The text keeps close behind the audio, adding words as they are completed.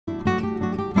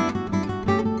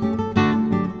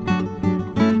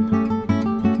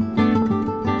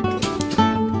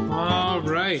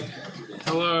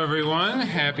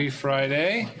Happy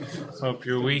Friday. Hope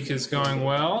your week is going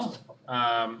well.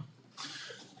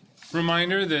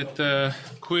 Reminder that the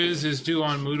quiz is due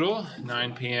on Moodle,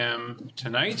 9 p.m.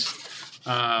 tonight.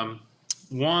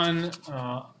 One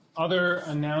other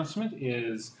announcement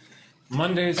is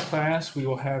Monday's class, we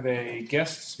will have a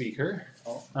guest speaker.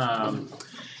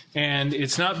 And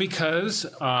it's not because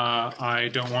I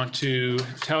don't want to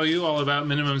tell you all about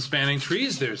minimum spanning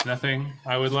trees. There's nothing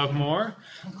I would love more.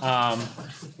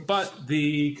 But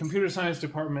the computer science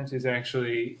department is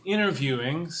actually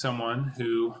interviewing someone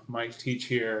who might teach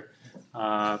here,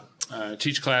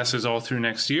 teach classes all through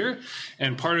next year.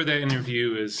 And part of that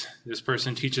interview is this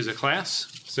person teaches a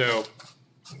class. So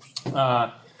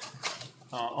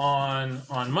on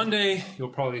Monday, you'll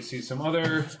probably see some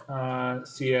other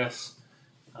CS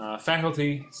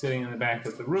faculty sitting in the back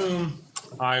of the room.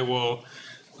 I will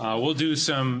we'll do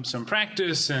some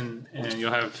practice, and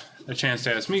you'll have a chance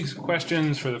to ask me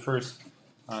questions for the first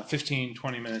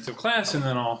 15-20 minutes of class, and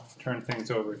then I'll turn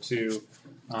things over to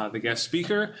the guest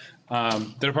speaker.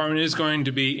 The department is going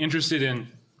to be interested in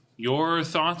your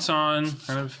thoughts on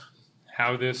kind of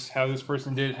how this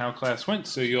person did, how class went.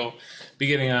 So you'll be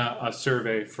getting a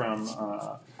survey from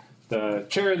the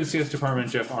chair of the CS department,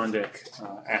 Jeff Ondick,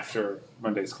 after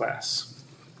Monday's class.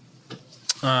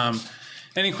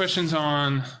 Any questions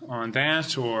on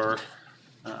that or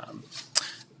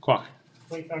Kwok?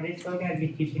 Wait, are they still going to be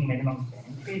teaching minimum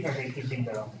spanning trees, or are they teaching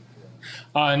their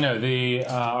own? No,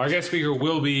 our guest speaker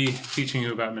will be teaching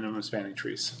you about minimum spanning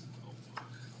trees.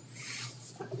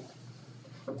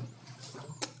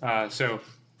 So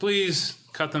please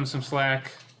cut them some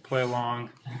slack. Play along.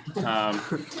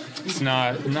 It's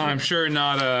I'm sure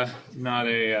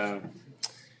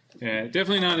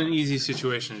definitely not an easy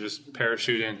situation to just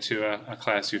parachute into a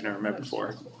class you've never met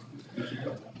before.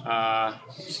 All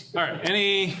right,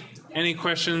 any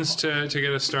questions to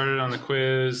get us started on the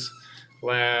quiz,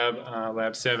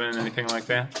 lab 7, anything like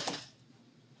that?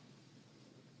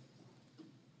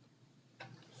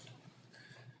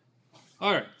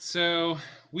 All right, so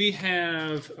we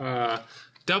have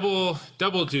double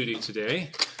duty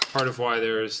today. Part of why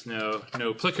there's no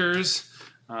clickers.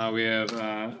 We have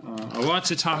a lot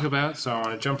to talk about, so I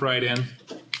want to jump right in.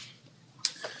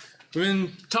 We've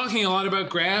been talking a lot about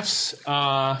graphs,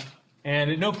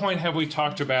 and at no point have we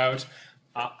talked about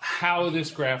how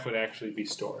this graph would actually be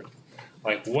stored.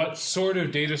 Like, what sort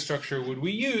of data structure would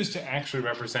we use to actually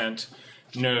represent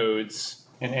nodes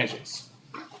and edges?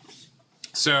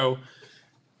 So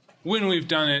when we've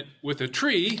done it with a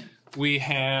tree, we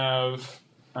have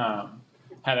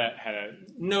had a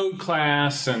node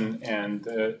class, and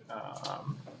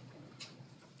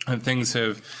things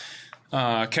have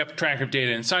kept track of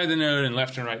data inside the node and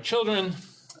left and right children.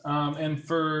 And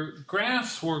for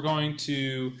graphs, we're going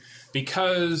to,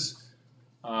 because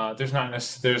there's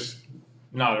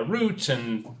not a root,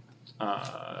 and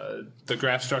the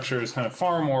graph structure is kind of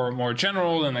far more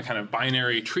general than the kind of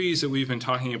binary trees that we've been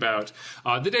talking about.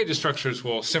 The data structures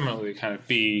will similarly kind of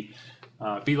be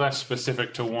less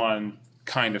specific to one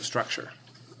kind of structure.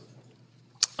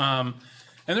 And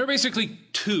there are basically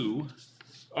two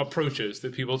approaches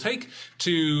that people take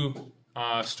to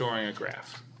storing a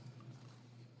graph.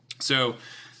 So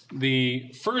the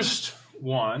first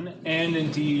one, and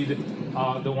indeed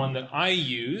the one that I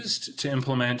used to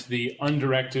implement the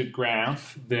undirected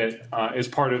graph that is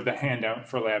part of the handout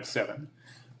for Lab 7,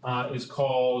 is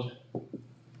called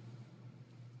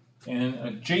an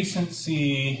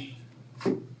adjacency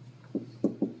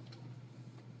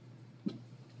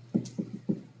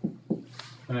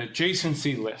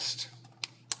list.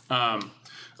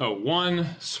 One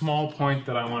small point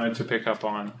that I wanted to pick up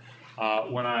on.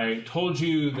 When I told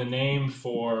you the name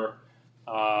for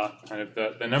kind of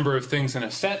the number of things in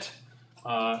a set,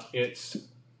 it's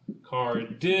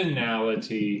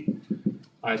cardinality.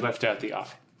 I left out the I.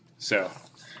 So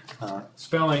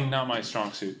spelling, not my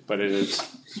strong suit, but it is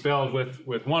spelled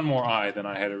with one more I than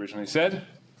I had originally said.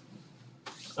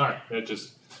 All right, I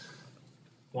just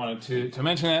wanted to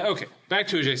mention that. Okay, back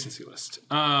to adjacency list.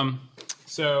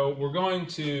 So we're going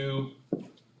to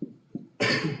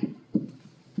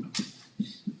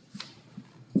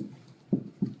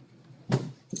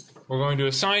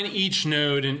assign each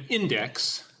node an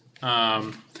index,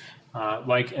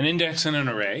 like an index in an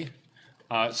array.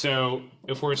 So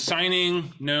if we're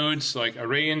assigning nodes like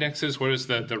array indexes, what is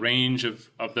the range of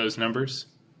those numbers?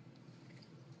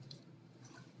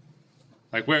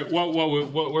 Like where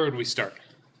would we start?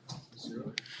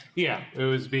 0. Yeah, it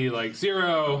would be like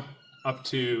 0 up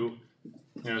to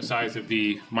size of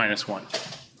v minus 1.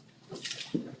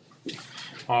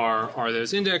 Are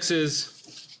those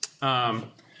indexes?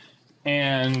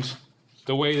 And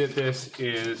the way that this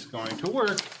is going to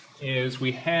work is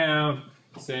we have,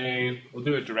 say, we'll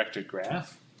do a directed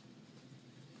graph.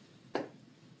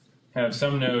 Have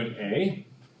some node A,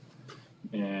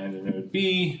 and a node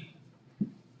B,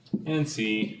 and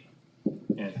C,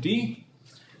 and D,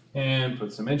 and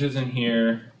put some edges in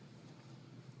here.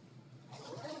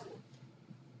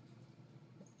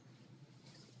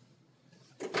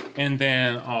 And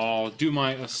then I'll do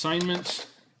my assignment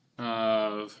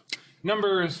of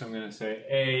numbers. I'm going to say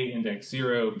A index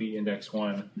 0, B index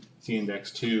 1, C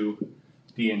index 2,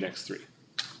 D index 3.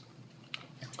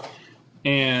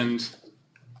 And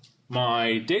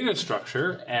my data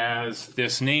structure, as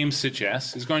this name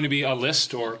suggests, is going to be a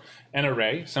list or an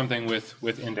array, something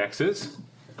with indexes.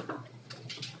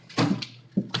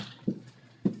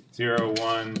 0,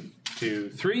 1, 2,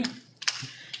 3.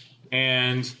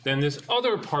 And then this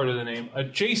other part of the name,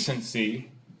 adjacency.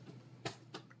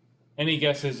 Any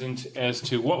guesses as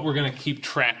to what we're going to keep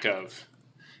track of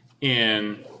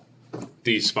in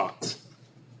these spots?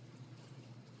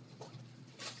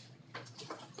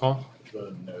 Paul?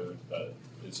 The node that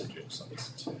is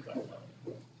adjacent to that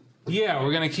node. Yeah,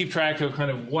 we're going to keep track of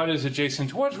kind of what is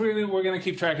adjacent to what. We're going to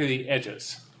keep track of the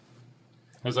edges.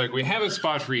 I was like, we have a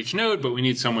spot for each node, but we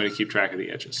need some way to keep track of the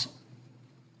edges.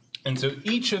 And so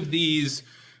each of these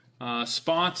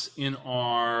spots in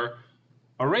our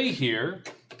array here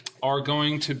are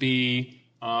going to be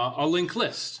a linked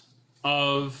list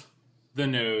of the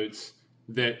nodes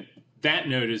that that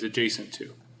node is adjacent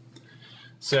to.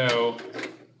 So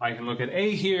I can look at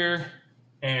A here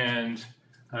and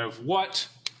kind of what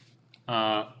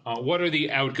are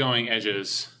the outgoing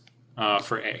edges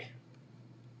for A?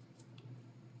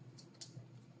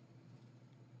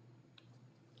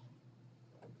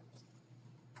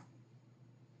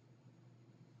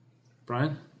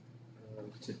 Brian?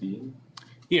 To B?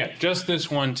 Yeah, just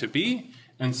this one to B.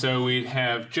 And so we'd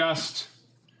have just,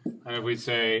 we'd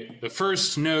say the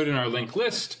first node in our linked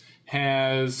list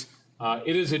has,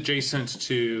 it is adjacent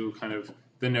to kind of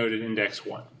the node at index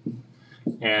 1.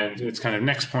 And its kind of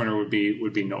next pointer would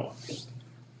be null.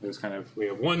 There's kind of, we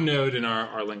have one node in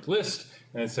our linked list,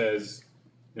 and it says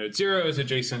node 0 is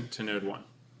adjacent to node 1.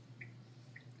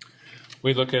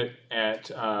 We look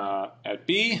at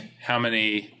B, how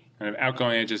many kind of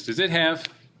outgoing edges does it have?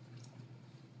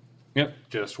 Yep,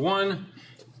 just one.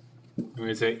 And we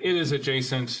would say it is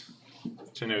adjacent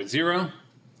to node 0.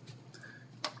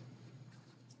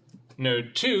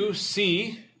 Node 2,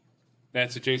 C,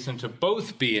 that's adjacent to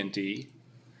both B and D.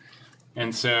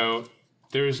 And so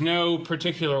there is no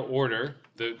particular order.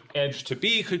 The edge to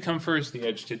B could come first, the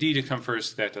edge to D to come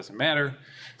first. That doesn't matter.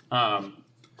 But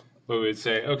we would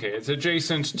say, okay, it's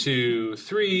adjacent to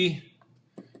 3,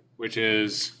 which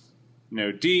is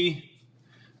node D,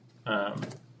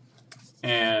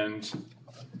 and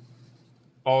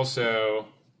also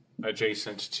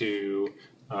adjacent to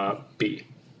B.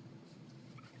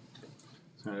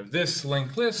 So this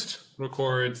linked list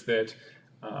records that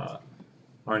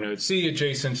our node C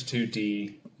adjacent to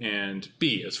D and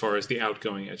B as far as the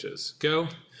outgoing edges go.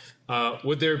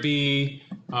 Would there be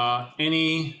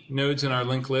any nodes in our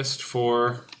linked list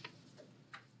for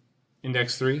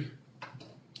index 3?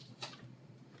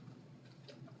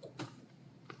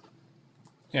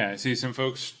 Yeah, I see some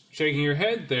folks shaking your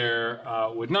head. There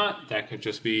would not. That could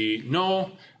just be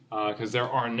null because there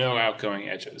are no outgoing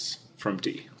edges from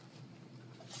D.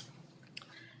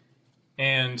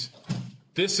 And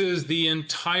this is the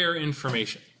entire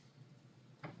information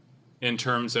in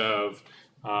terms of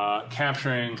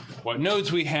capturing what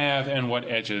nodes we have and what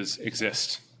edges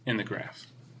exist in the graph.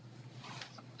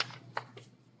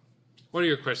 What are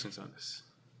your questions on this?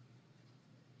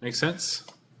 Make sense?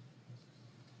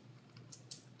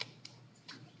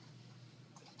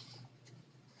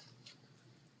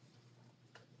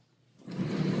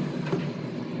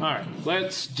 All right,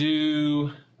 let's do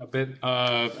a bit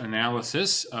of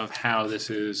analysis of how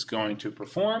this is going to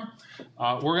perform.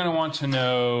 We're going to want to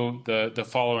know the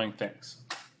following things.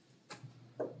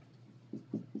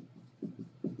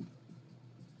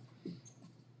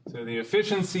 So the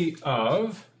efficiency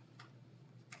of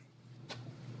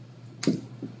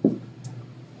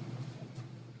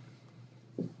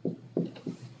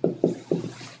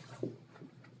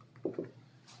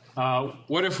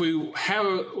what if we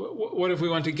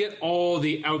want to get all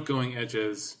the outgoing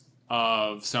edges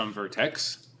of some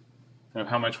vertex?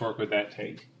 How much work would that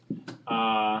take?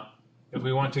 If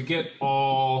we want to get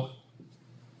all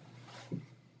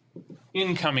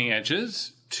incoming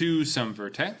edges to some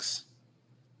vertex,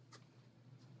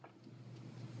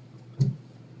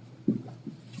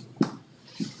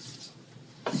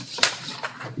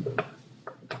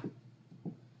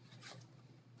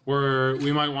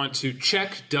 we might want to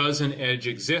check, does an edge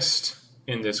exist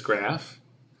in this graph?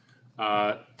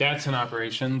 That's an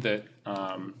operation that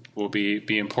will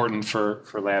be important for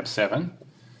lab 7.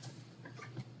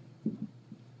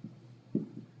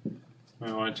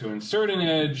 I want to insert an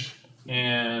edge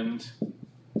and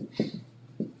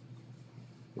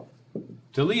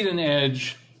delete an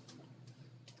edge,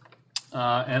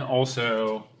 and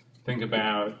also think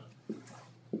about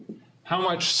how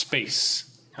much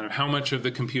space, kind of how much of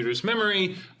the computer's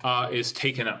memory is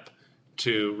taken up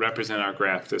to represent our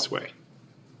graph this way.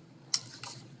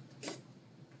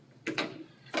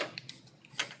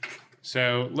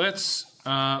 So let's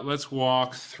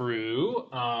walk through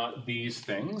these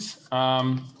things.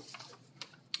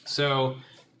 So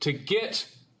to get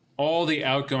all the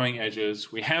outgoing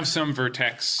edges, we have some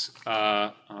vertex.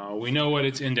 We know what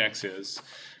its index is.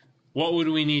 What would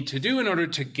we need to do in order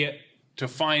to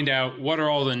find out what are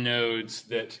all the nodes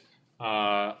that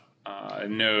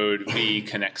node V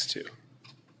connects to?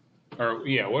 Or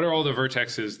yeah, what are all the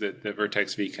vertexes that the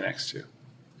vertex V connects to?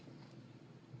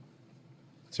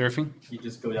 Surfing? You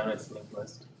just go down its linked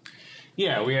list.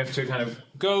 Yeah, we have to kind of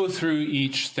go through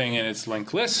each thing in its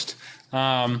linked list.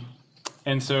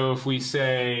 And so if we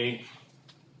say,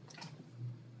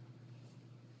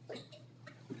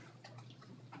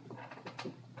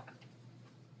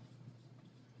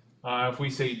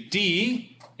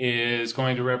 D is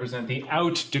going to represent the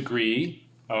out degree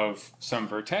of some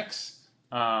vertex,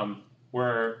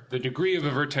 where the degree of a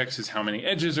vertex is how many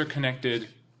edges are connected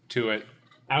to it.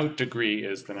 Out degree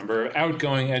is the number of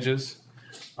outgoing edges.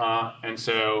 And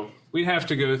so we'd have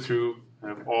to go through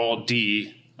kind of all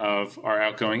D of our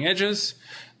outgoing edges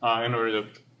in order to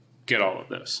get all of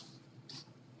those.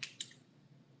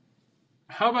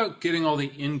 How about getting all the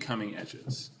incoming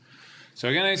edges? So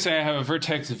again, I say I have a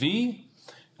vertex V,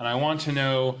 and I want to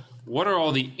know what are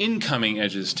all the incoming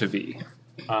edges to V.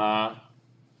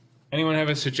 Anyone have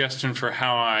a suggestion for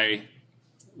how I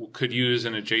could use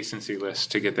an adjacency list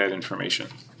to get that information?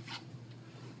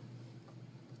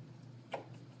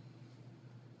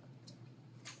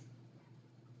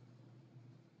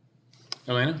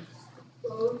 Elena?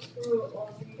 Go through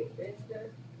all the indices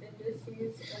and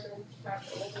then check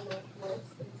all the linked lists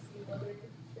and see whether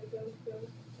it goes through.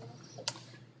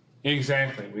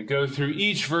 Exactly. We go through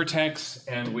each vertex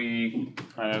and we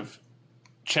kind of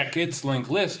check its linked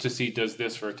list to see does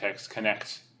this vertex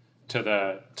connect to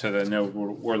the node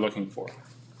we're looking for.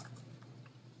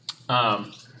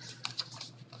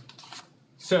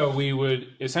 So we would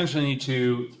essentially need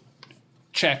to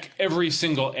check every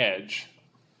single edge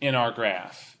in our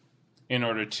graph in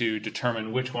order to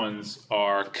determine which ones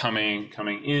are coming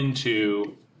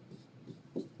into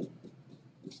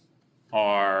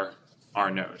our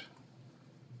node.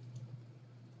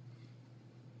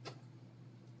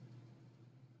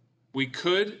 We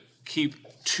could keep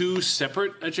two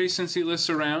separate adjacency lists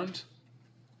around,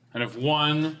 kind of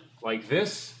one like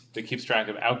this that keeps track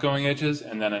of outgoing edges,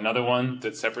 and then another one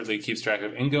that separately keeps track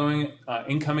of incoming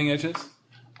edges.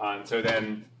 And so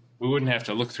then we wouldn't have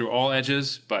to look through all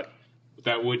edges, but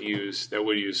that would use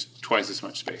twice as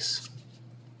much space.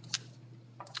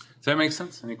 Does that make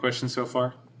sense? Any questions so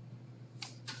far?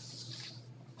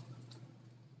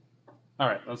 All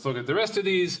right, let's look at the rest of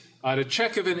these. To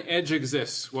check if an edge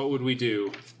exists, what would we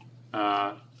do?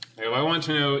 If I want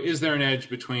to know, is there an edge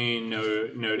between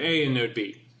node A and node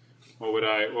B? What would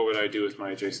I do with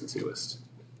my adjacency list?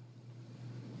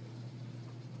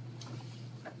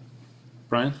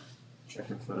 Brian?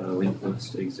 Check if a linked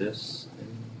list exists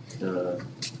in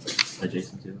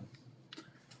adjacent to.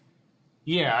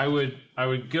 Yeah, I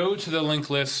would go to the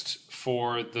linked list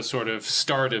for the sort of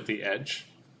start of the edge,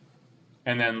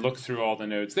 and then look through all the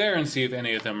nodes there and see if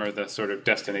any of them are the sort of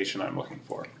destination I'm looking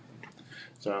for.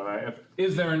 So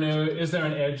is there an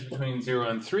edge between 0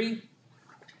 and 3?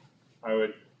 I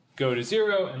would go to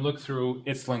 0 and look through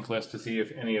its linked list to see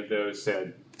if any of those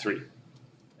said 3.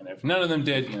 And if none of them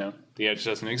did, the edge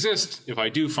doesn't exist. If I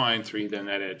do find 3, then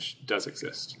that edge does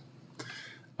exist.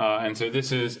 And so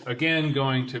this is, again,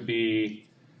 going to be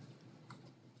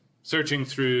searching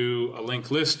through a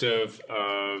linked list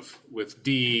with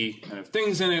D kind of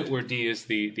things in it, where D is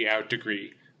the out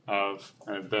degree of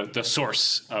the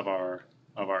source of our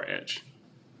edge.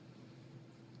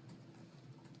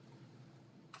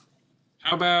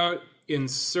 How about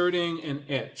inserting an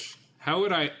edge? How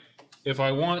would I, if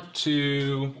I want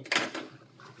to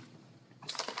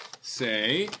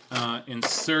say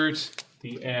insert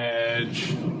the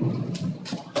edge,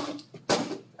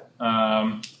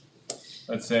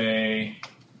 let's say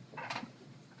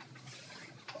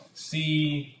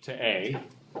C to A,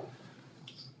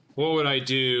 what would I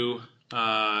do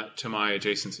to my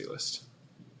adjacency list?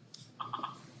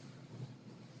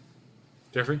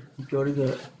 Jeffrey? Go to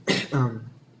the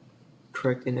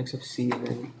correct index of C and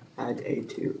then add A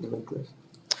to the linked list.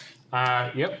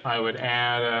 Yep, I would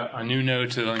add a new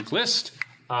node to the linked list.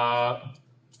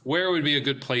 Where would be a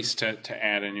good place to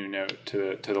add a new node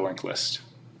to the linked list?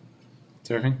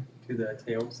 Jeffrey? To the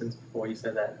tail, since before you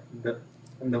said that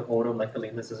the order of like the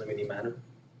linked list doesn't really matter.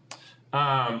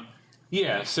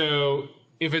 Yeah, so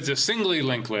if it's a singly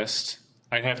linked list,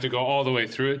 I'd have to go all the way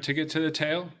through it to get to the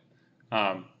tail.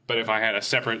 But if I had a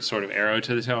separate sort of arrow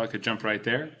to the tail, I could jump right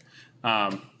there.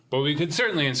 But we could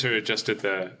certainly insert it just at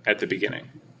the beginning.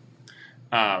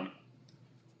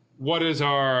 What is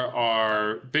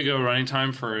our big O running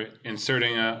time for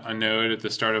inserting a node at the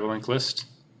start of a linked list?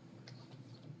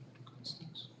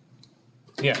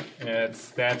 Yeah,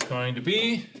 that's going to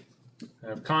be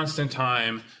a constant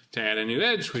time to add a new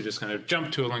edge. We just kind of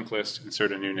jump to a linked list,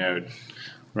 insert a new node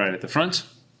right at the front.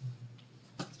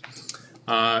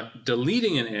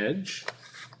 Deleting an edge.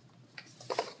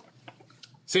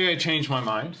 Say I change my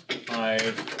mind.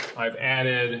 I've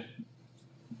added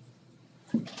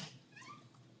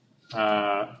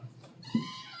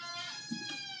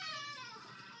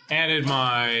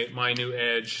my new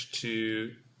edge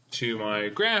to my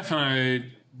graph, and I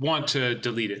want to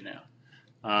delete it now.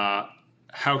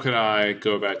 How could I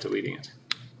go about deleting it?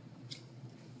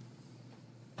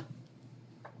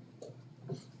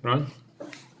 Ron?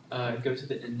 Go to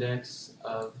the index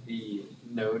of the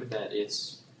node that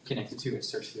it's connected to and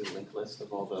search through the linked list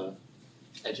of all the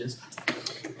edges.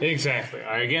 Exactly.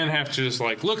 I again have to just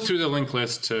like look through the linked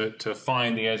list to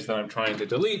find the edge that I'm trying to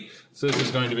delete. So this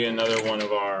is going to be another one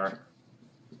of our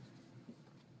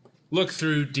look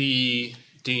through D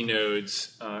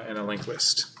nodes in a linked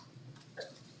list.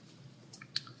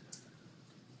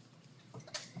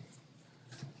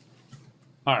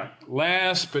 All right,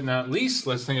 last but not least,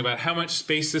 let's think about how much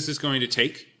space this is going to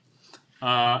take.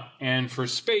 And for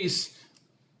space,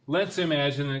 let's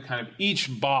imagine that kind of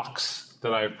each box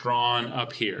that I've drawn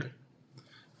up here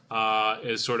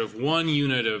is sort of one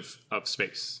unit of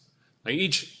space. Like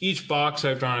each box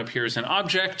I've drawn up here is an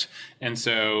object, and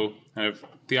so kind of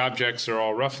the objects are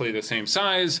all roughly the same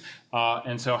size.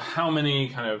 And so how many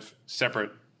kind of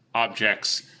separate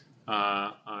objects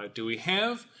do we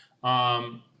have?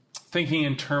 Thinking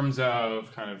in terms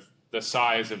of kind of the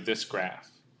size of this graph.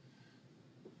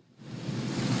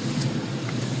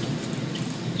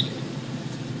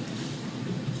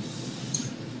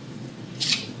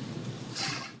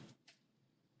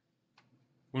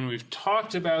 When we've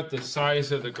talked about the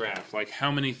size of the graph, like how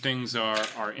many things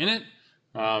are in it,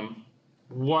 how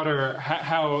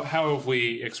have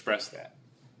we expressed that?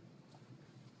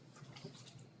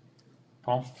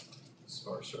 Paul?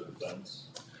 Sparse or dense.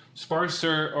 Sparse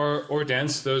or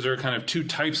dense, those are kind of two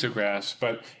types of graphs.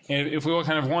 But if we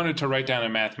kind of wanted to write down a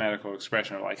mathematical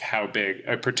expression of like how big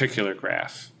a particular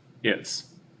graph is.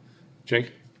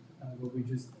 Jake? Would we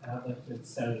just have like the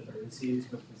set of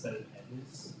vertices with the set of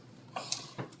edges?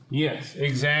 Yes,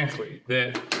 exactly.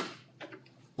 That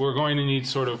we're going to need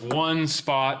sort of one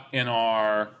spot in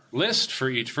our list for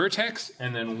each vertex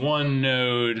and then one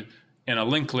node in a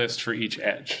linked list for each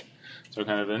edge. So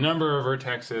kind of the number of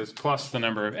vertexes plus the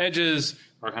number of edges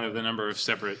are kind of the number of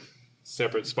separate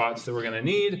spots that we're going to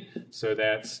need. So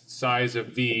that's size of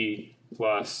V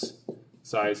plus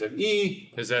size of E,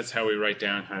 because that's how we write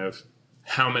down kind of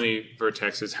how many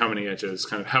vertexes, how many edges,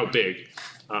 kind of how big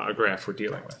a graph we're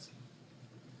dealing with.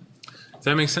 Does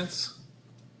that make sense?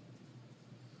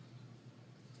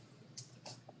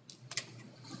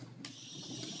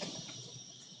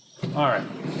 All right.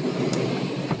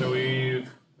 So we've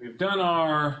done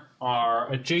our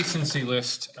adjacency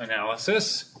list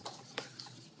analysis.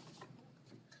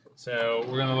 So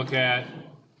we're going to look at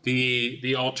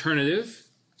the alternative.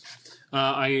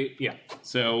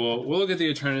 So we'll look at the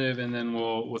alternative, and then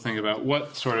we'll think about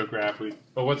what sort of graph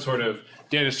what sort of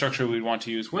data structure we'd want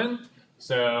to use when.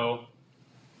 So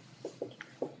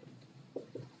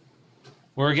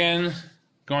we're again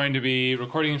going to be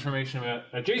recording information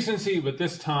about adjacency, but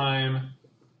this time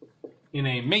in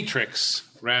a matrix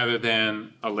rather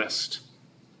than a list.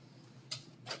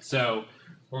 So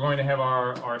we're going to have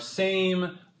our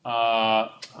same,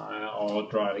 I'll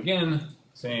draw it again,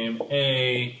 same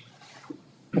A,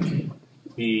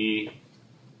 B,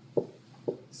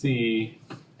 C,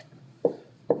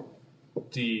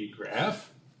 D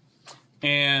graph.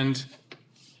 And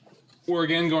we're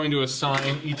again going to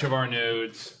assign each of our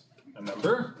nodes a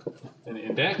number, an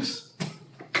index.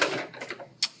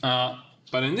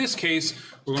 But in this case,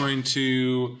 we're going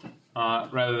to,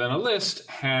 rather than a list,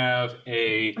 have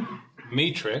a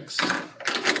matrix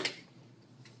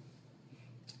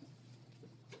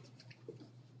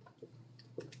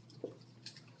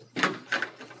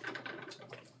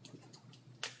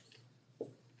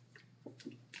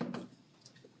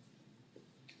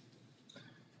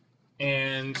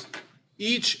And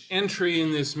each entry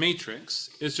in this matrix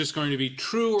is just going to be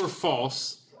true or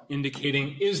false,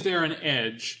 indicating is there an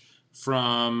edge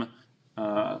from,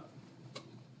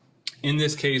 in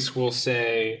this case, we'll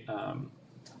say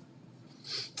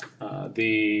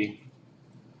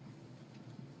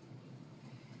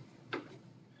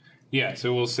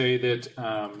so we'll say that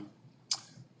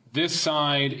this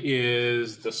side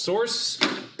is the source,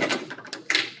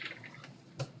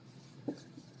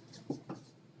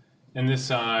 and this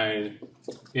side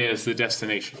is the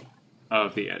destination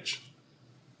of the edge.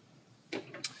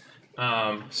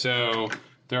 So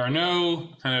there are no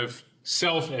kind of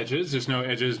self edges. There's no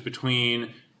edges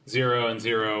between 0 and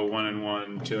 0, 1 and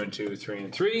 1, 2 and 2, 3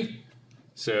 and 3.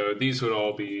 So these would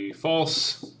all be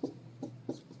false.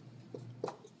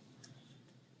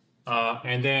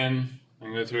 And then I'm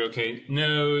going to go through, okay,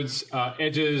 nodes,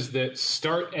 edges that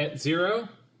start at 0,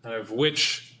 kind of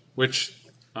which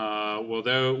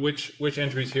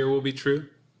entries here will be true?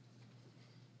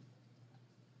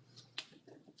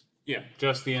 Yeah,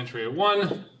 just the entry at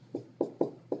 1,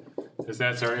 because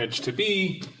that's our edge to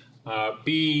B.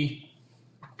 B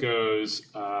goes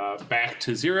back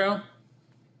to 0,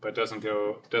 but doesn't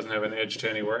have an edge to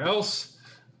anywhere else.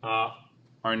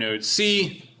 Our node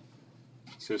C,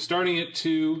 so starting at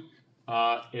 2,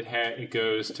 it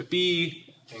goes to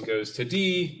B and goes to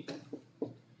D,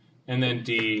 and then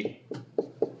D,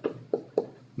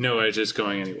 no edges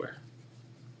going anywhere.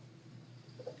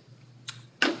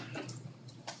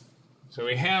 So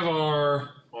we have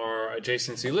our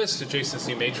adjacency list,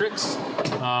 adjacency matrix,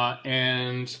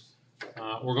 and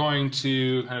we're going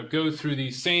to kind of go through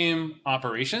these same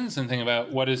operations and think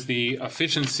about what is the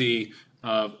efficiency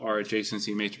of our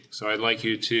adjacency matrix. So I'd like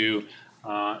you to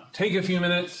take a few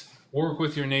minutes, work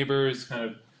with your neighbors, kind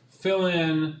of fill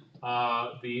in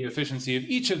the efficiency of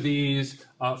each of these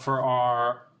for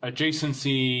our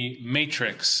adjacency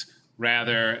matrix,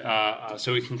 rather,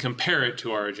 so we can compare it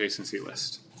to our adjacency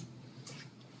list.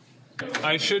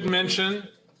 I should mention,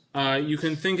 you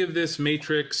can think of this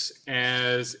matrix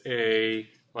as an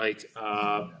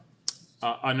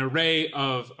array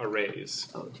of arrays.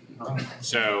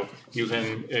 So you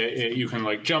can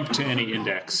like jump to any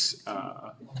index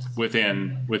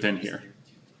within here.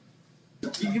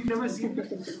 You've never seen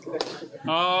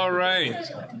All right,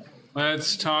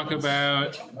 let's talk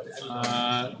about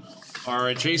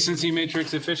our adjacency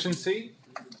matrix efficiency.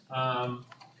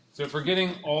 So if we're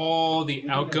getting all the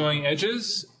outgoing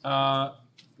edges,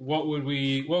 what would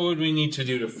we need to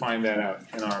do to find that out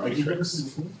in our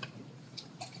matrix?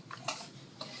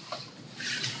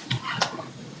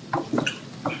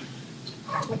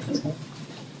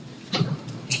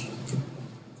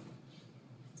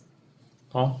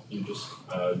 Paul? You just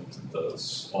add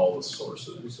all the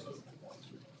sources of 1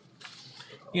 through 1.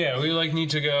 Yeah, we need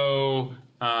to go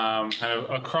kind of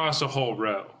across a whole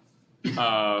row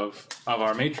of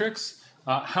our matrix.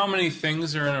 How many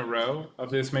things are in a row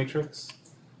of this matrix?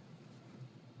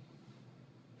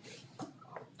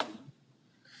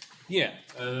 Yeah,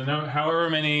 however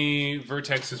many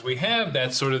vertexes we have,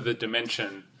 that's sort of the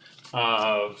dimension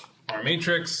of our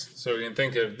matrix. So we can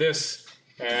think of this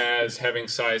as having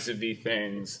size of V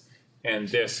things, and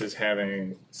this as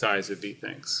having size of V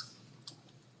things.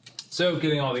 So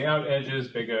getting all the out edges,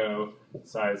 big O,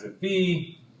 size of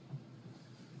V.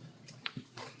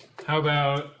 How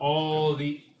about all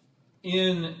the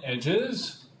in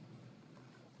edges?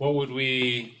 What would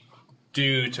we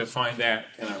do to find that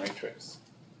in our matrix?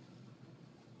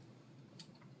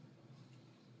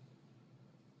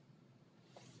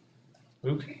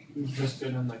 Luke? Just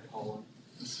good in the column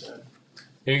instead.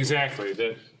 Exactly.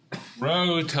 The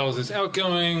row tells us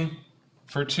outgoing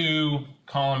for 2,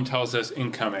 column tells us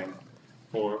incoming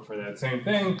for that same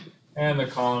thing, and the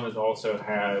column also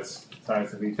has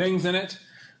size of V things in it.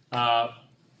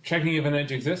 Checking if an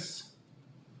edge exists.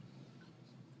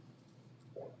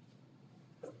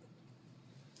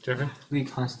 Jeffrey? Be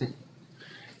constant.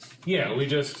 Yeah, we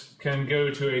just can go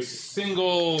to a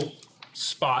single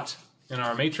spot in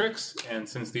our matrix, and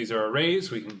since these are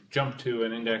arrays, we can jump to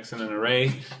an index in an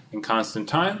array in constant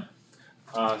time.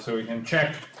 So we can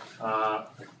check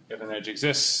if an edge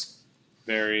exists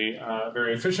very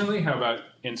efficiently. How about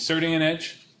inserting an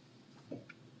edge?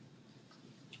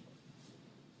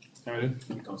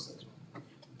 Constant.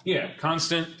 Yeah,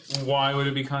 constant. Why would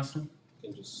it be constant? You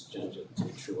can just change it to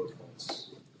true or false.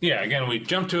 Yeah, again, we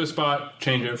jump to a spot,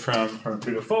 change it from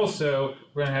true to false, so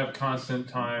we're going to have constant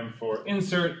time for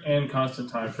insert and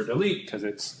constant time for delete, because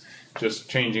it's just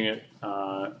changing it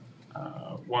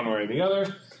one way or the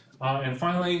other. And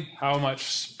finally, how much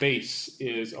space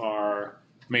is our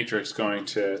matrix going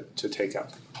to take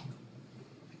up?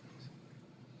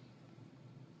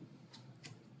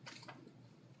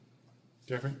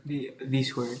 Jeffrey? The v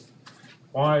squared.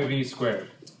 Why v squared?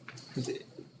 Because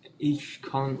each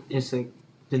column is like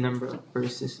the number of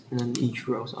vertices, and then each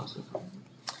row is also a column.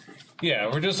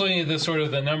 Yeah, we're just looking at the sort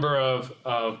of the number of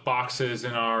boxes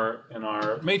in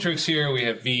our matrix here. We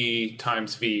have v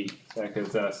times v. That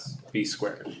gives us v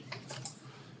squared.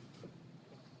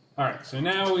 All right, so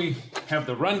now we have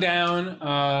the rundown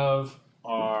of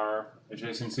our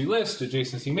adjacency list,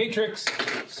 adjacency matrix.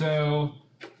 So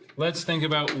let's think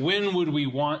about when would we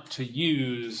want to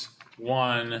use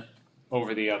one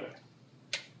over the other.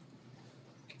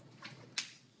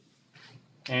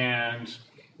 And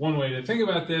one way to think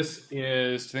about this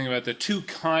is to think about the two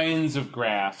kinds of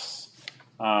graphs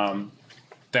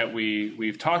that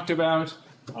we've talked about.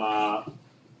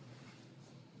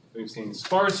 We've seen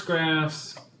sparse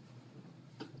graphs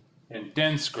and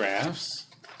dense graphs.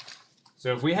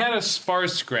 So if we had a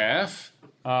sparse graph,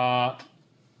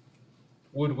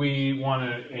 would we want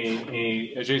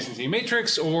a adjacency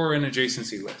matrix or an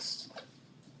adjacency list?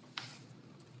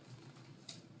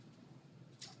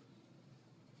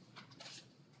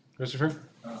 Christopher?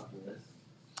 List.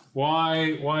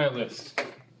 Why a list?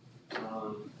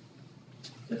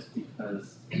 Just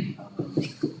because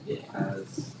it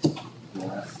has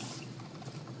less,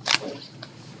 like,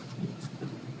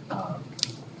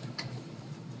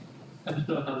 I don't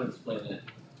know how to explain it.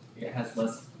 It has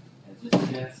less edges, I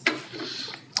guess.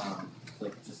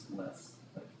 Like just less.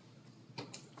 Like,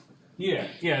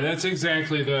 Yeah, that's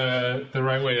exactly the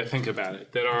right way to think about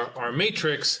it. That our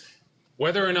matrix,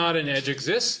 whether or not an edge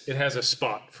exists, it has a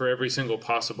spot for every single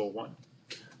possible one.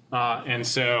 And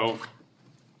it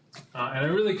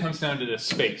really comes down to the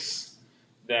space.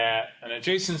 That an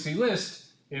adjacency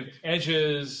list, if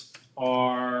edges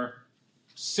are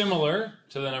similar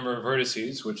to the number of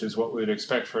vertices, which is what we would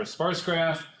expect for a sparse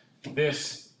graph,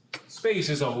 this space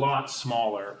is a lot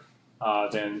smaller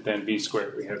than v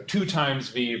squared. We have 2 times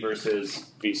v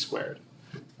versus v squared.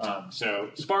 So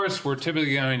sparse, we're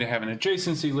typically going to have an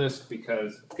adjacency list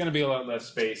because it's going to be a lot less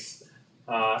space.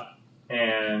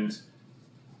 And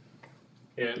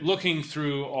looking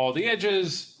through all the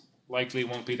edges likely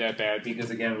won't be that bad because,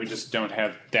 again, we just don't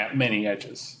have that many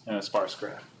edges in a sparse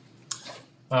graph.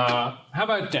 How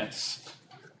about dense?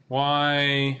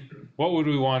 What would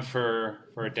we want for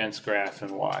a dense graph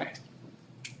and why?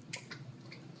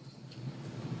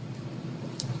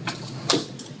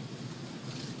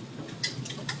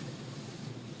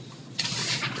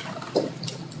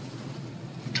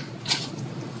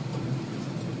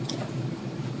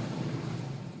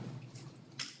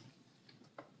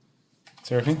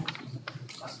 Seraphine?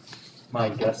 My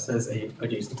guess is a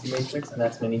adjacency matrix, and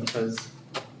that's mainly because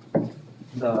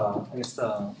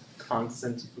the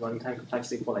constant runtime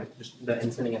complexity for like just the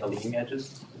inserting and the leading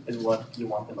edges is what you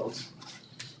want the most.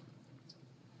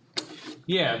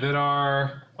 Yeah, that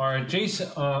our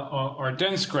adjacent our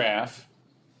dense graph,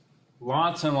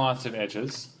 lots and lots of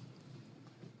edges,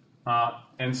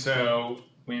 and so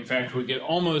we in fact would get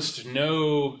almost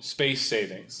no space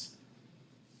savings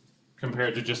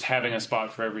compared to just having a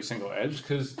spot for every single edge,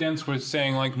 because dense was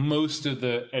saying like most of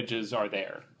the edges are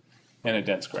there in a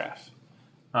dense graph.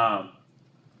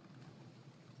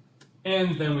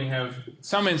 And then we have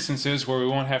some instances where we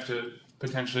won't have to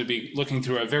potentially be looking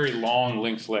through a very long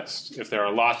linked list if there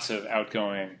are lots of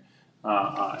outgoing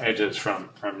edges from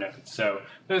nodes. So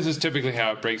this is typically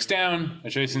how it breaks down: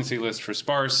 adjacency list for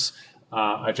sparse,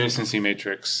 adjacency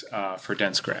matrix for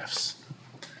dense graphs.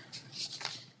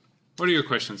 What are your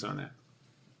questions on that?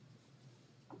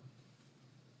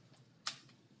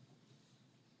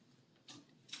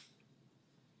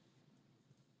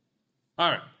 All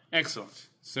right, excellent.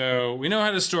 So we know how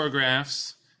to store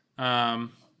graphs. And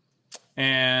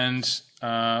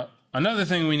another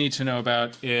thing we need to know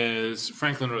about is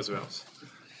Franklin Roosevelt,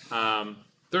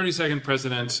 32nd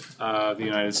President of the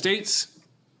United States.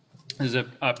 There's a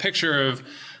picture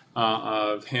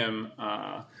of him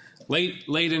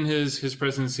late in his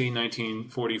presidency,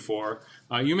 1944.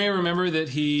 You may remember that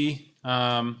he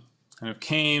kind of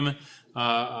came,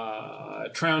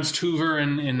 trounced Hoover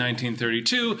in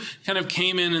 1932, kind of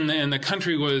came in and the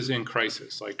country was in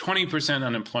crisis, like 20%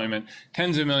 unemployment,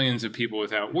 tens of millions of people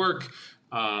without work.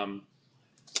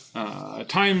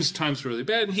 Times were really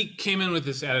bad, and he came in with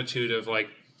this attitude of like,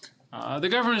 the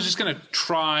government is just going to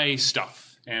try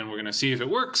stuff, and we're going to see if it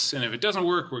works, and if it doesn't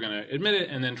work, we're going to admit it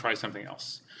and then try something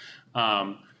else.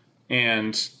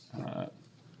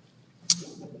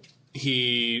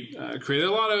 He created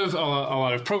a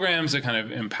lot of programs that kind of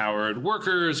empowered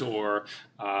workers, or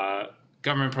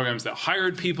government programs that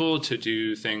hired people to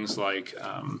do things like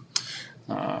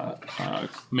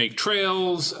make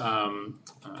trails,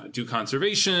 do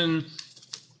conservation,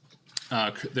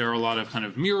 there are a lot of kind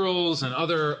of murals and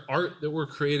other art that were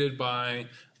created by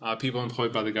people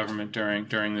employed by the government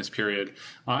during this period.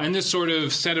 And this sort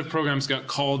of set of programs got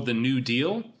called the New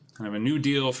Deal, kind of a New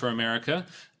Deal for America,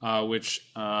 which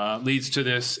leads to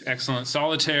this excellent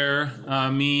solitaire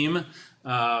meme.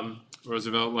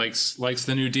 Roosevelt likes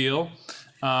the New Deal.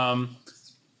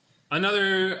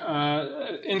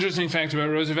 Another interesting fact about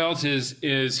Roosevelt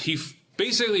is he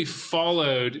basically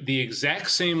followed the exact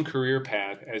same career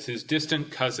path as his distant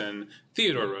cousin,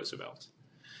 Theodore Roosevelt.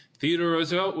 Theodore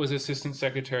Roosevelt was Assistant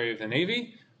Secretary of the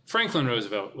Navy. Franklin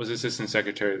Roosevelt was Assistant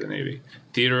Secretary of the Navy.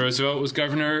 Theodore Roosevelt was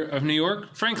Governor of New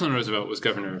York. Franklin Roosevelt was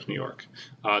Governor of New York.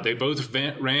 They both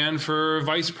ran for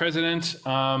Vice President,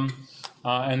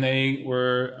 and they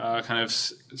were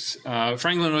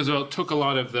Franklin Roosevelt took a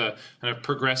lot of the kind of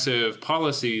progressive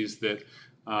policies that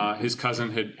his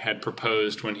cousin had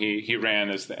proposed when he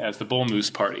ran as the Bull Moose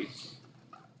Party.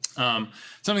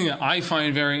 Something that I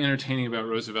find very entertaining about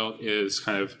Roosevelt is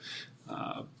kind of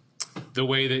the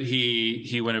way that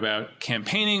he went about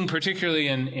campaigning, particularly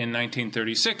in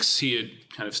 1936. He had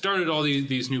kind of started all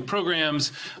these new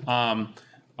programs, a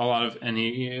lot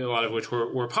of which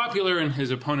were popular, and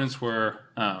his opponents were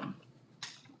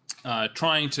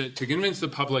trying to convince the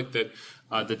public that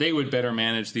they would better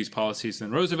manage these policies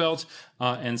than Roosevelt,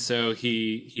 and so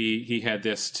he had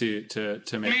this to make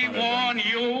fun of them. Let me warn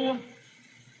you,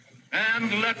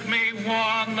 and let me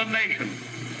warn the nation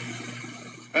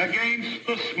against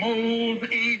the smooth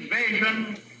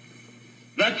evasion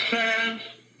that says,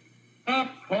 of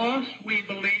course we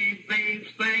believe these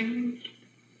things.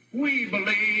 We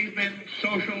believe in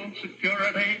social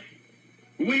security.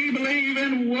 We believe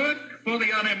in work for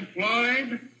the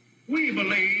unemployed. We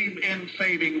believe in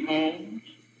saving homes.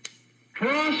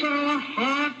 Cross our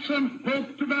hearts and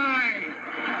hope to die.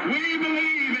 We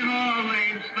believe in all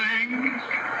these things.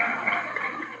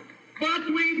 But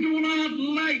we do not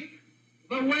like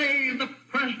the way the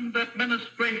present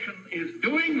administration is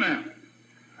doing them.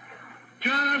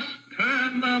 Just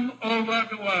turn them over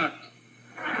to us.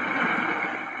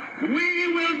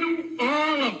 We will do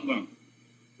all of them.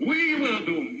 We will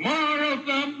do more of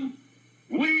them.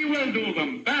 We will do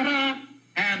them better.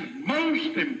 And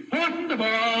most important of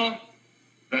all,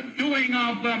 the doing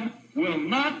of them will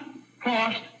not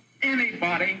cost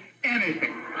anybody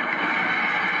anything.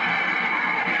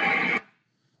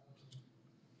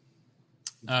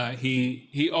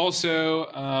 He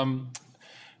also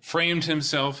framed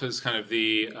himself as kind of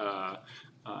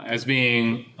as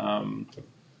being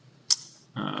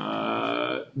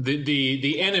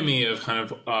the enemy of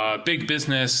kind of big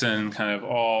business and kind of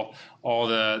all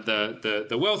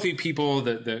the wealthy people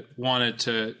that wanted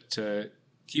to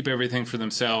keep everything for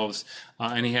themselves.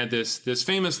 And he had this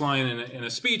famous line in a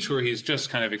speech where he's just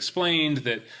kind of explained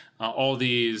that all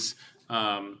these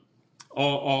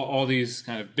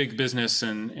kind of big business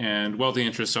and wealthy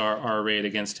interests are arrayed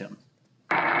against him.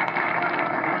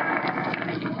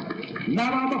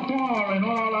 Never before in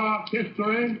all our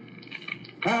history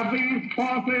have these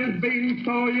forces been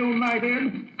so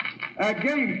united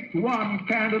against one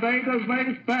candidate as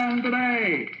they stand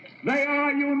today. They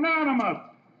are unanimous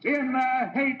in their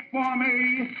hate for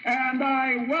me, and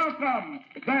I welcome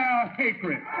their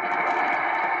hatred.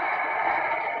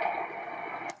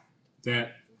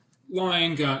 That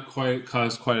line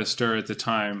caused quite a stir at the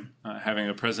time, having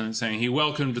a president saying he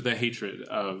welcomed the hatred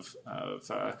of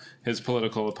his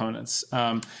political opponents.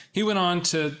 He went on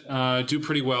to do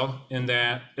pretty well in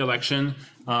that election,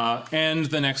 and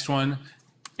the next one,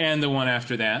 and the one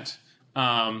after that.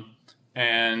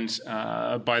 And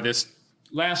by this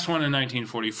last one in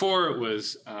 1944, it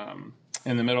was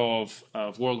in the middle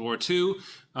of World War II,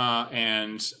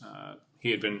 and he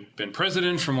had been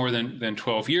president for more than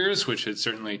 12 years, which had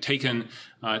certainly taken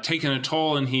a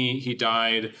toll, and he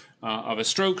died of a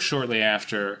stroke shortly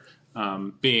after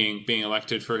being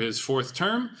elected for his fourth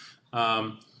term.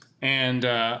 And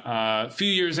a few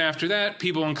years after that,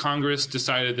 people in Congress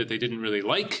decided that they didn't really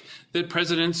like that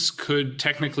presidents could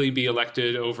technically be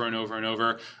elected over and over and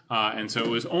over. And so it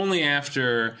was only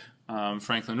after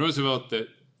Franklin Roosevelt that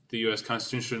the U.S.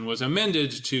 Constitution was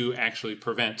amended to actually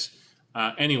prevent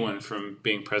anyone from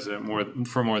being president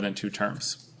for more than 2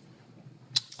 terms.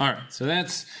 All right, so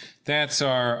that's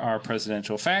our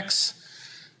presidential facts.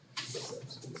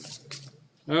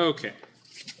 Okay.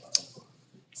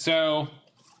 So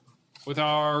with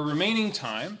our remaining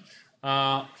time,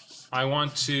 I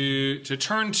want to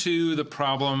turn to the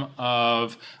problem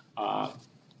of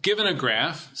given a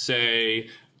graph, say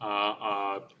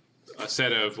a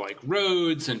set of like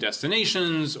roads and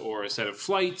destinations, or a set of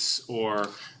flights, or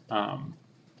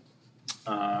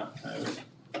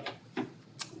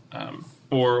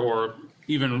or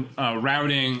even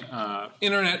routing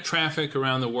internet traffic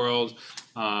around the world,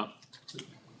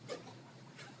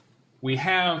 we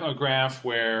have a graph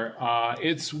where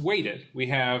it's weighted. We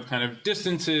have kind of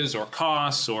distances or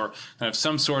costs or kind of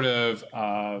some sort of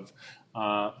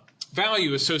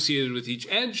value associated with each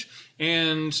edge,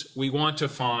 and we want to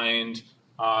find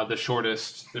the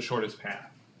shortest path.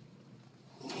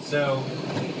 So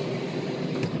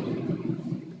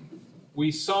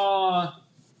we saw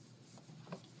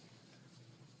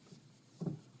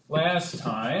last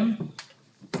time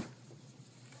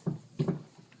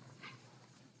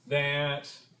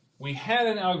that we had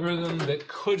an algorithm that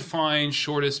could find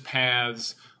shortest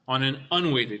paths on an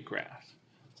unweighted graph.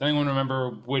 Does anyone remember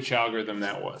which algorithm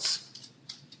that was?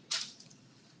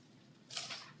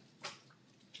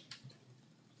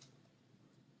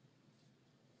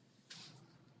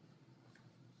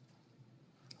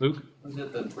 Luke? Was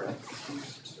it the breadth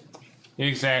first?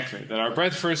 Exactly. That our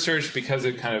breadth first search, because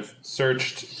it kind of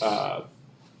searched kind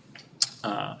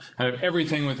of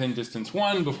everything within distance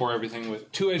 1 before everything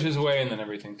with 2 edges away, and then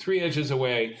everything 3 edges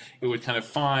away, it would kind of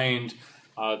find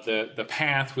the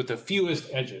path with the fewest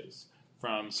edges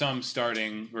from some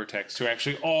starting vertex to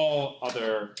actually all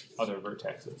other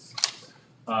vertexes.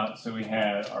 So we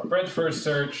had our breadth first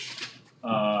search.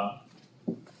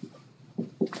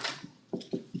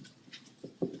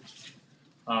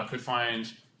 Could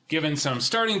find, given some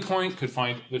starting point, could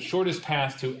find the shortest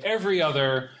path to every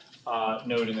other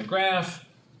node in the graph.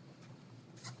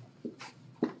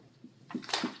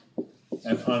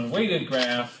 An unweighted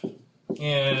graph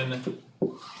in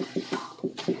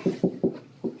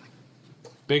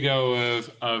big O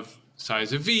of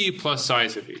size of v plus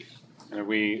size of v. And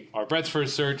our breadth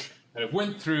first search kind of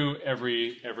went through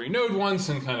every node once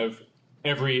and kind of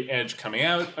every edge coming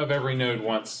out of every node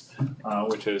once,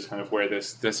 which is kind of where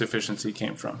this efficiency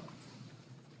came from.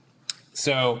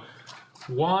 So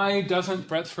why doesn't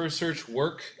breadth first search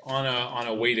work on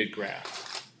a weighted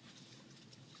graph?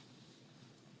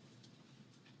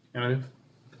 Anyone?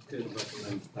 Could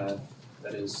recommend path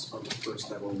that is on the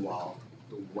first level, while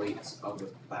the weight of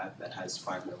the path that has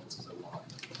 5 levels is a lot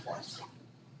twice.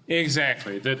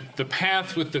 Exactly. The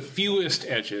path with the fewest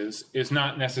edges is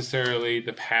not necessarily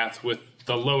the path with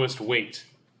the lowest weight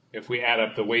if we add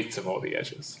up the weights of all the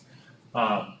edges.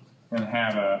 And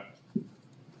have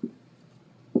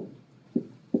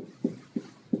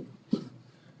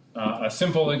a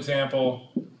simple example.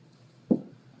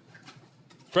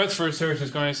 Breadth first search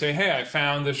is going to say, hey, I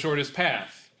found the shortest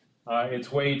path.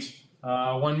 Its weight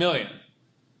 1 million,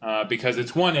 because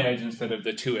it's 1 edge instead of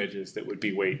the 2 edges that would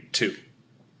be weight 2.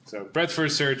 So breadth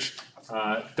first search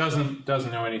doesn't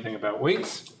know anything about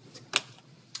weights.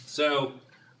 So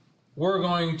we're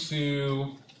going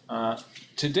to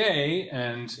today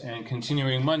and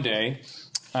continuing Monday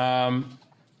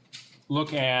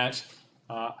look at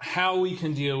how we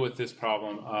can deal with this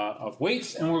problem of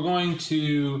weights, and we're going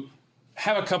to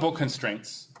have a couple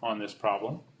constraints on this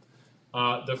problem.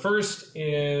 The first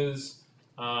is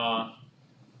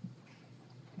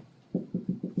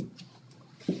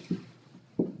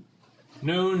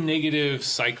no negative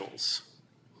cycles.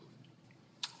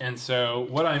 And so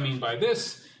what I mean by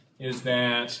this is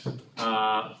that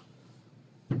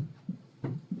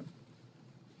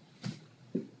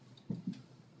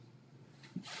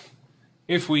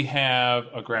if we have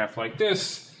a graph like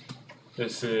this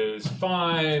is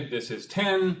 5, this is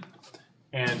 10,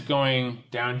 and going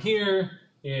down here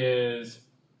is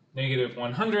negative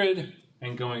 100,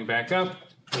 and going back up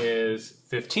is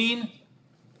 15,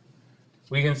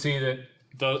 we can see that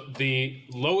the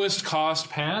lowest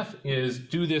cost path is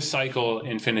do this cycle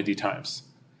infinity times,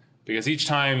 because each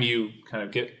time you kind of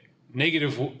get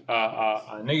negative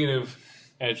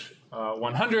edge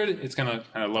 100, it's going to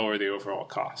kind of lower the overall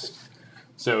cost.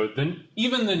 So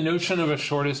even the notion of a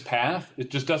shortest path, it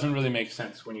just doesn't really make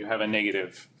sense when you have a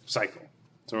negative cycle.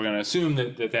 So we're going to assume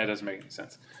that doesn't make any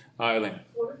sense. Elena.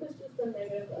 What if it's just a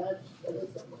negative edge that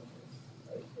is a minus?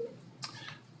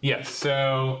 Yes.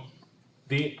 So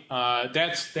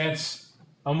that's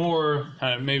a more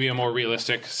maybe a more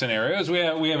realistic scenario. Is we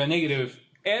have a negative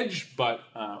edge, but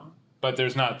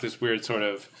there's not this weird sort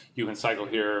of you can cycle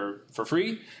here for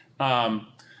free.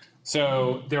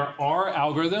 So there are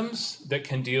algorithms that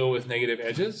can deal with negative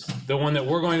edges. The one that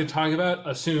we're going to talk about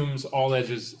assumes all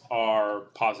edges are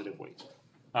positive weight,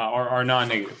 or are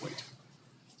non-negative weight.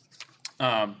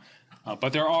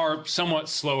 But there are somewhat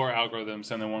slower algorithms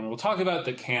than the one we'll talk about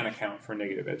that can account for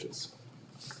negative edges.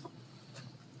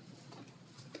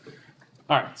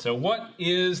 All right, so what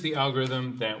is the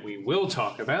algorithm that we will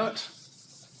talk about?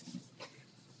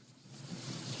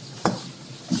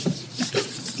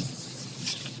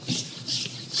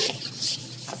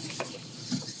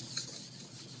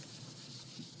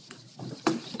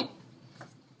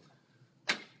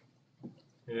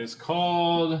 It is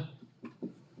called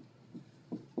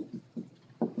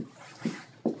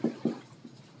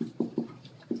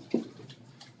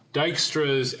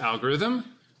Dijkstra's algorithm.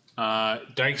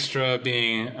 Dijkstra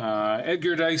being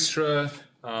Edgar Dijkstra,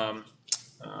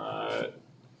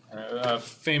 a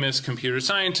famous computer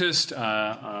scientist,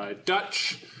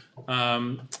 Dutch,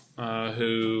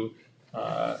 who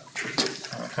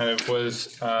kind of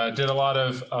did a lot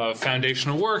of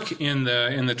foundational work in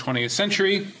the 20th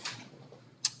century.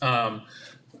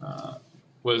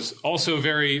 Was also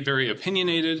very, very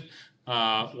opinionated.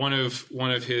 One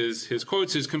of his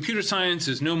quotes is, "Computer science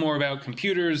is no more about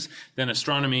computers than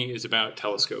astronomy is about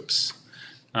telescopes."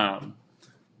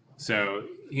 So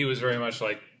he was very much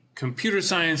like, computer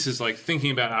science is like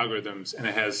thinking about algorithms, and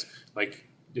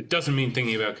it doesn't mean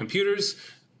thinking about computers.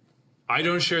 I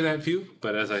don't share that view,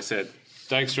 but as I said,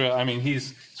 Dijkstra, I mean,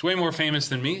 he's way more famous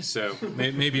than me, so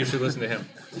maybe you should listen to him.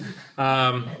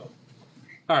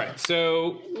 All right,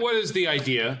 so what is the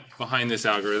idea behind this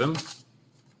algorithm?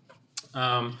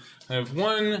 I have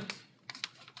one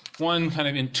kind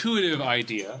of intuitive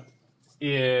idea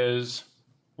is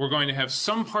we're going to have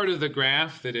some part of the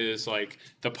graph that is like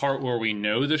the part where we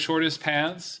know the shortest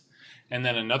paths, and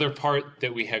then another part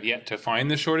that we have yet to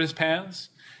find the shortest paths,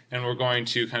 and we're going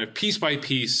to kind of piece by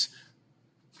piece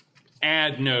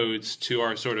add nodes to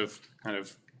our sort of kind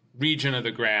of region of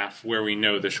the graph where we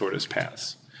know the shortest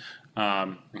paths.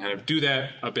 And kind of do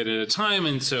that a bit at a time,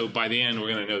 and so by the end we're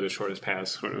going to know the shortest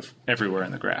paths sort of everywhere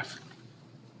in the graph.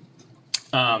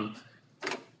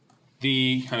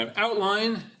 The kind of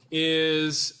outline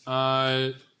is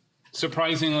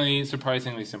surprisingly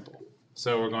simple.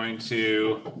 So we're going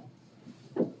to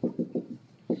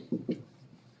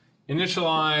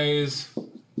initialize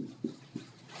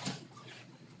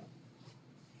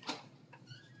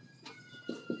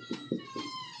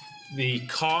the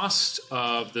cost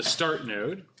of the start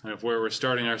node, kind of where we're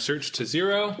starting our search, to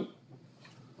 0.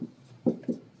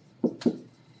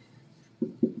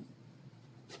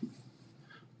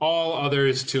 All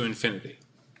others to infinity.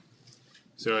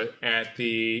 So at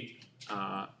the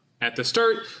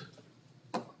start,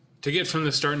 to get from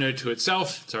the start node to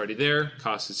itself, it's already there,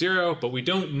 cost is 0, but we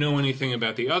don't know anything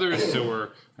about the others, so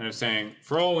we're kind of saying,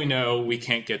 for all we know, we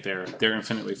can't get there. They're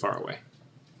infinitely far away.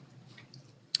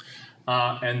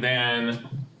 And then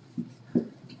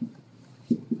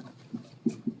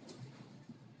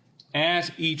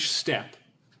at each step,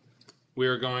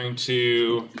 we're going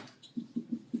to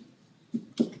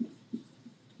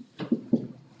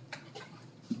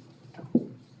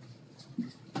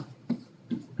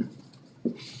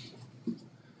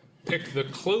pick the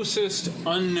closest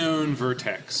unknown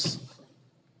vertex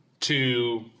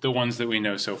to the ones that we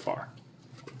know so far.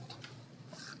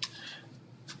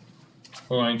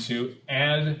 We're going to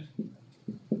add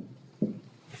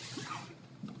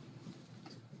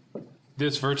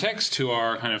this vertex to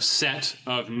our kind of set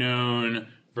of known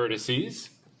vertices,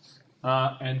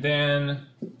 and then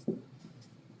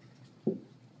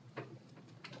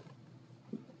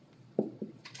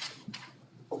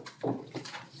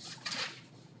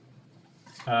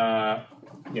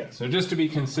so just to be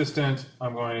consistent,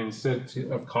 I'm going, instead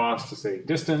of cost, to say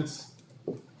distance,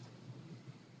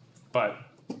 but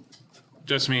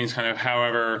just means kind of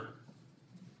however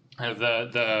kind of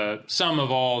the sum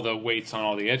of all the weights on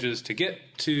all the edges to get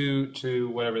to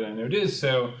whatever that node is.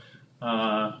 So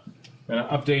I'm going to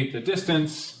update the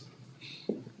distance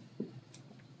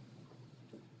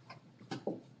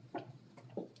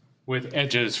with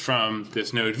edges from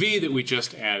this node V that we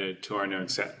just added to our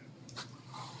node set.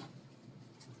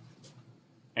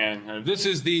 And this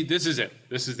is it.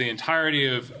 This is the entirety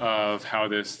of how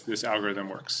this algorithm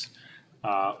works.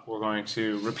 We're going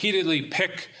to repeatedly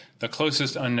pick the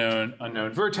closest unknown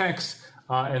vertex,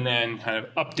 and then kind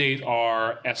of update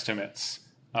our estimates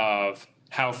of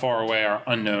how far away our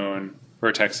unknown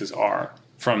vertexes are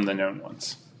from the known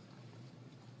ones.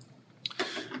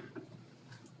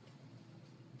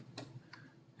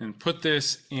 And put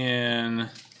this in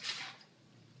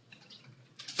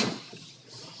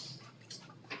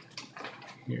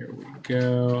here we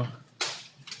go.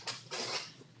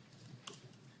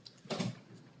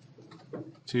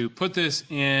 To put this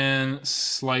in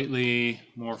slightly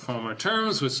more formal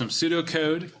terms with some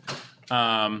pseudocode,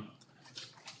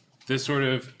 this sort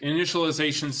of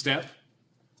initialization step,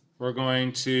 we're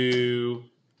going to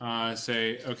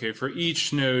say, okay, for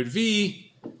each node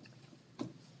V,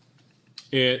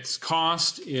 its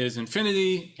cost is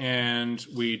infinity, and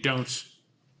we don't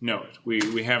know it.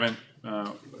 We haven't,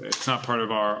 it's not part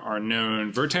of our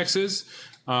known vertexes.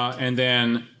 And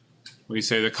then we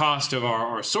say the cost of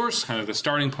our source, kind of the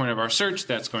starting point of our search,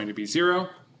 that's going to be 0.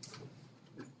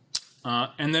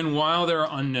 And then while there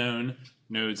are unknown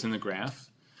nodes in the graph,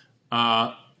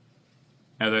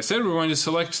 as I said, we're going to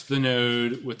select the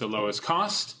node with the lowest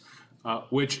cost,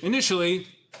 which initially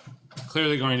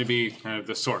clearly going to be kind of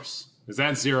the source, because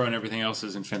that's 0 and everything else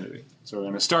is infinity. So we're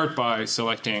going to start by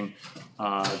selecting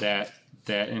that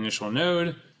initial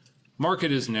node.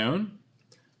 Market is known.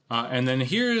 And then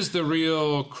here's the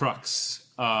real crux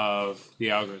of the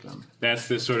algorithm. That's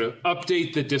this sort of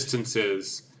update the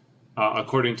distances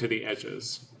according to the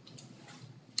edges.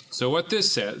 So what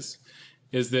this says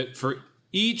is that for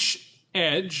each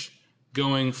edge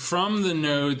going from the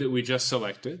node that we just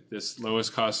selected, this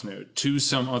lowest cost node, to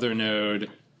some other node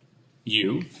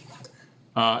u,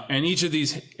 and each of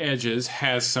these edges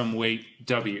has some weight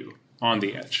w on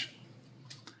the edge.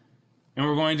 And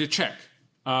we're going to check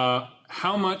what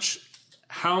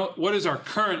is our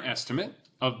current estimate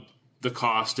of the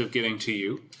cost of getting to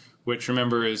u, which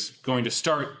remember is going to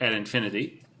start at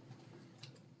infinity,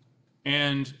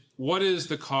 and what is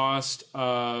the cost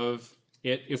of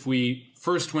it if we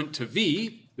first went to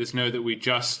v, this node that we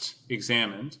just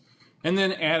examined, and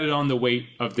then added on the weight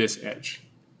of this edge.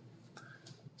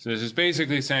 So this is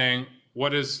basically saying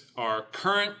what is our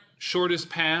current shortest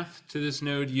path to this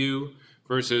node u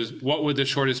versus what would the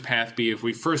shortest path be if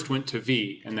we first went to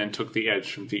v and then took the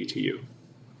edge from v to u.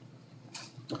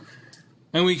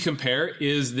 And we compare,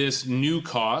 is this new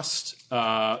cost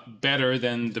better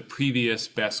than the previous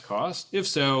best cost? If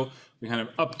so, we kind of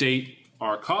update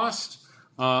our cost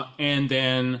and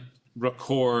then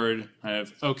record kind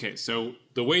of, okay, so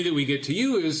the way that we get to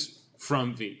u is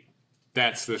from v.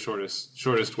 That's the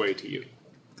shortest way to u.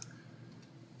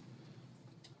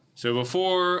 So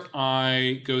before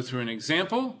I go through an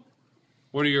example,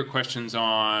 what are your questions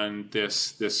on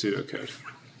this pseudocode?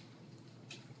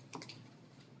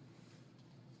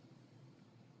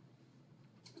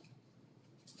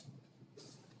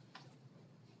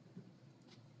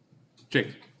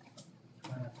 Jake.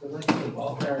 For like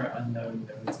all our unknown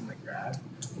nodes in the graph,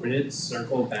 would it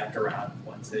circle back around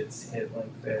once it's hit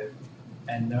like the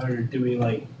end node, or do we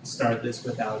like start this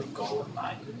without a goal in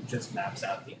mind and it just maps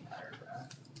out the entire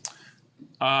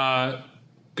graph?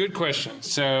 Good question.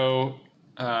 So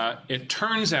it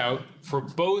turns out for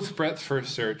both breadth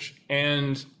first search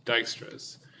and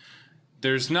Dijkstra's,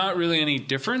 there's not really any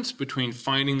difference between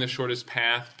finding the shortest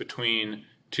path between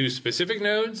two specific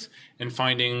nodes and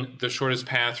finding the shortest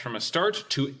path from a start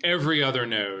to every other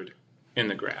node in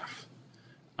the graph.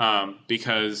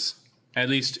 Because at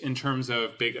least in terms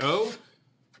of big O,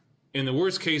 in the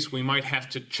worst case, we might have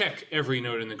to check every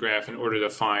node in the graph in order to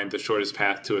find the shortest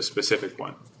path to a specific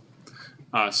one.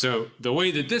 So the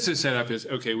way that this is set up is,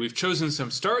 okay, we've chosen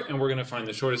some start and we're going to find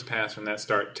the shortest path from that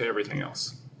start to everything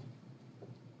else.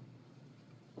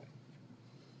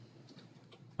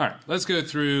 All right, let's go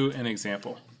through an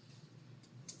example.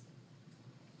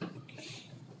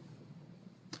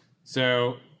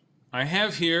 So I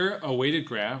have here a weighted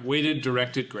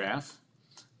directed graph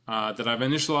that I've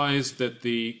initialized that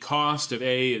the cost of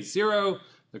A is 0,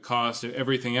 the cost of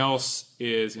everything else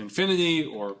is infinity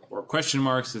or question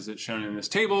marks as it's shown in this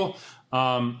table.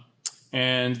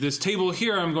 And this table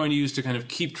here I'm going to use to kind of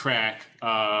keep track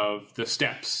of the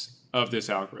steps of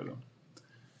this algorithm.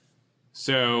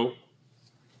 So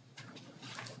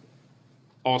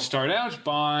I'll start out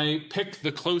by pick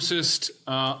the closest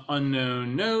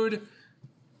unknown node.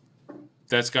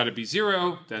 That's got to be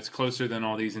 0. That's closer than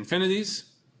all these infinities.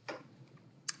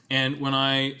 And when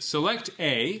I select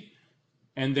A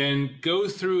and then go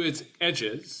through its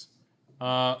edges,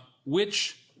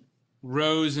 which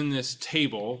rows in this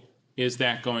table is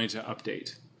that going to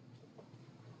update?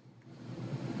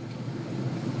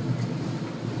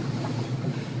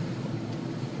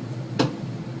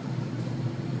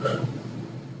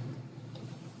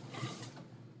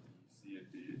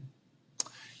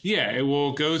 Yeah, it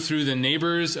will go through the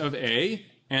neighbors of A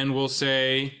and will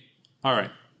say, all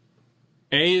right,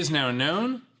 A is now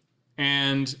known,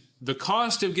 and the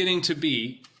cost of getting to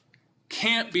B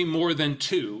can't be more than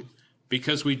 2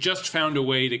 because we just found a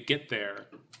way to get there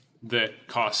that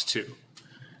costs 2.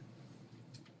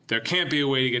 There can't be a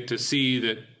way to get to C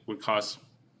that would cost,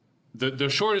 the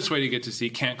shortest way to get to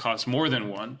C can't cost more than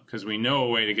 1 because we know a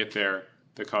way to get there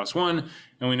that costs 1,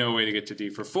 and we know a way to get to D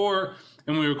for 4.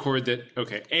 And we record that,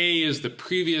 okay, A is the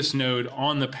previous node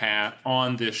on the path,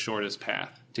 on this shortest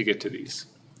path to get to these.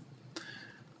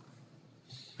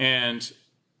 And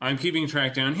I'm keeping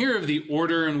track down here of the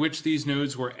order in which these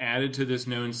nodes were added to this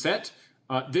known set.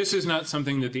 This is not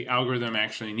something that the algorithm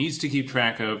actually needs to keep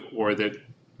track of or that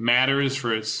matters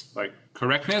for its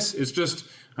correctness. It's just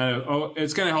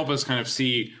it's going to help us kind of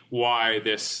see why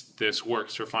this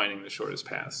works for finding the shortest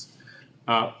paths.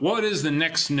 what is the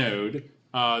next node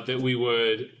that we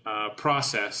would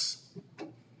process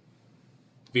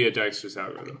via Dijkstra's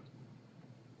algorithm?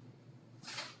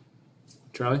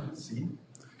 Charlie? C?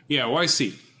 Yeah, why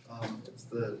C? It has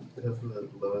the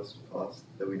lowest cost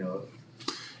that we know of.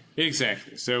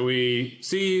 Exactly. So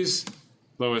C's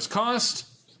lowest cost,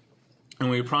 and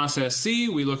we process C.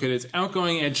 We look at its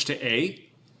outgoing edge to A.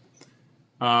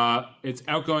 Its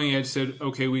outgoing edge said,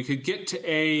 okay, we could get to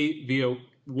A via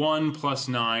 1 plus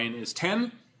 9 is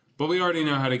 10, but we already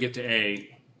know how to get to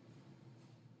A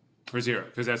for 0,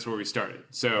 because that's where we started.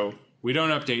 So we don't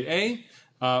update A,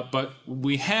 but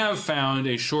we have found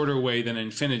a shorter way than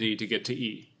infinity to get to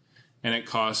E. And it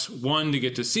costs 1 to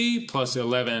get to C plus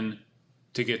 11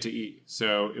 to get to E.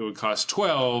 So it would cost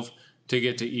 12 to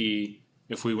get to E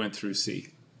if we went through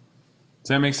C. Does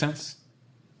that make sense?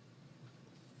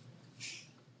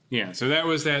 Yeah, so that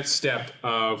was that step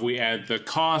of we add the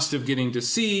cost of getting to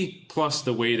C plus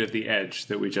the weight of the edge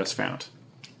that we just found.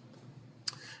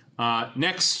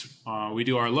 Next, we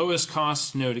do our lowest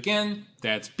cost node again.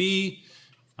 That's B.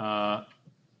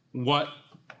 What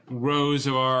rows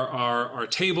of our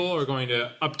table are going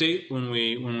to update when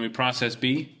we process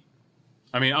B?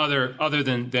 I mean, other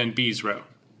than B's row.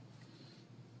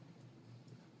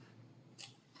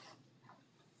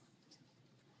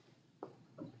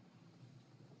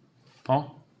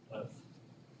 Paul?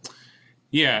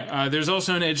 Yeah, there's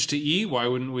also an edge to E. Why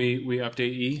wouldn't we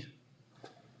update E?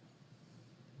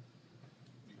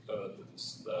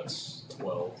 Because that's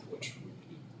 12, which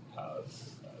we have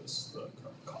as the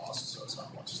current cost, so it's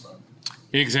not much then.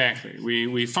 Exactly.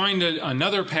 We find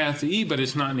another path to E, but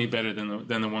it's not any better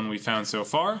than the one we found so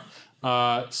far.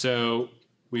 So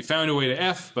we found a way to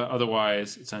F, but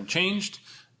otherwise it's unchanged.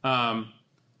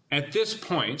 At this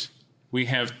point, we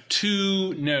have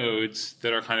two nodes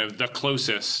that are kind of the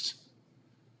closest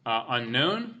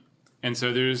unknown. And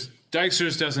so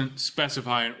Dijkstra's doesn't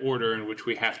specify an order in which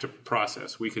we have to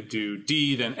process. We could do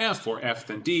D then F or F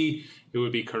then D. It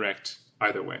would be correct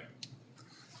either way.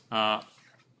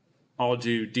 I'll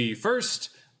do D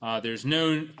first. There's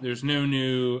no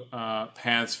new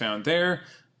paths found there.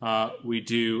 We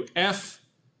do F,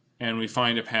 and we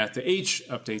find a path to H.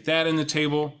 Update that in the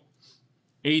table.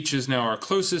 H is now our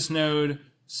closest node,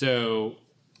 so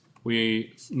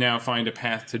we now find a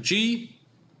path to G.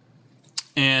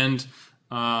 And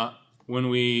when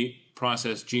we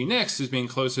process G next as being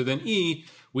closer than E,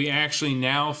 we actually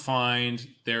now find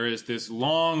there is this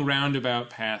long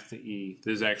roundabout path to E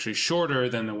that is actually shorter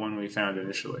than the one we found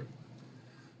initially.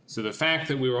 So the fact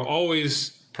that we were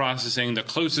always processing the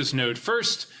closest node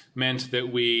first meant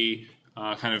that we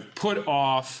kind of put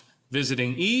off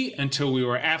visiting E until we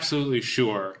were absolutely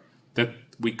sure that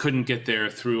we couldn't get there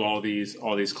through all these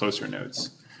closer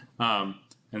nodes. And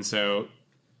so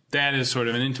that is sort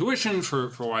of an intuition for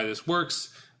why this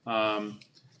works.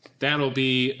 That'll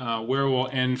be where we'll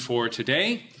end for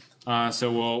today.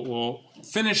 So we'll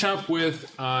finish up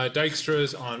with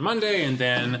Dijkstra's on Monday and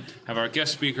then have our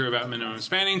guest speaker about minimum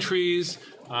spanning trees.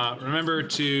 Remember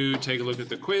to take a look at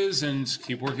the quiz and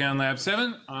keep working on Lab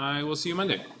 7. I will see you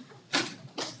Monday.